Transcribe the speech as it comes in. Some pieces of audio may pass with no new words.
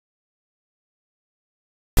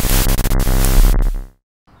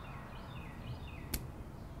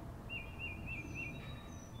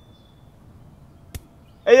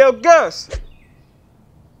Hey, yo, Gus.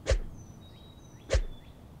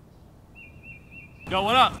 Yo,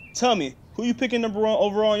 what up? Tell me, who you picking number 1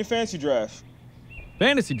 overall in your fantasy draft?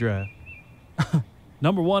 Fantasy draft.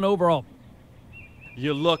 Number 1 overall.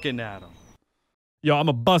 You're looking at him. Yo, I'm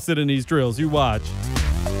a bust it in these drills. You watch.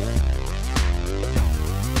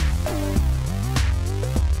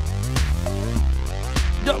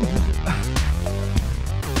 Yo.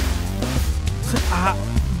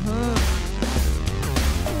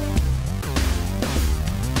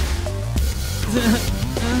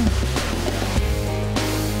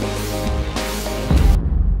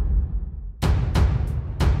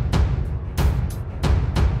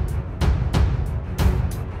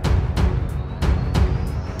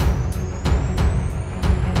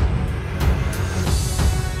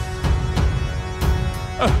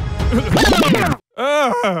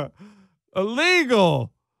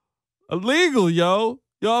 Illegal. Illegal, yo.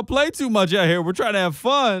 Y'all play too much out here. We're trying to have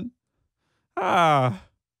fun.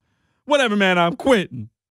 Whatever, man. I'm quitting.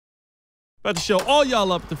 About to show all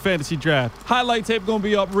y'all up at the fantasy draft. Highlight tape gonna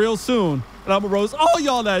be up real soon. And I'm gonna roast all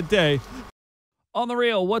y'all that day. On the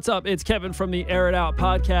real, what's up? It's Kevin from the Air It Out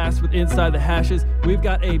podcast with Inside the Hashes. We've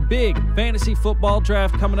got a big fantasy football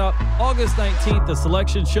draft coming up August 19th, the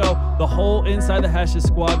selection show. The whole Inside the Hashes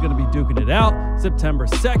squad going to be duking it out. September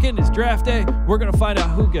 2nd is draft day. We're going to find out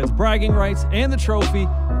who gets bragging rights and the trophy.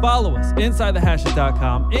 Follow us,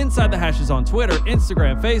 InsideTheHashes.com, Inside the Hashes on Twitter,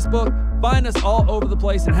 Instagram, Facebook. Find us all over the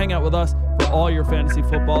place and hang out with us for all your fantasy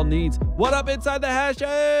football needs. What up, Inside the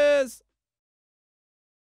Hashes?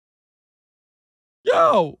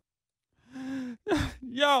 Yo,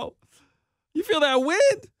 you feel that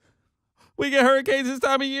wind? We get hurricanes this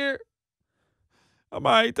time of year. I'm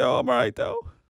all right, though.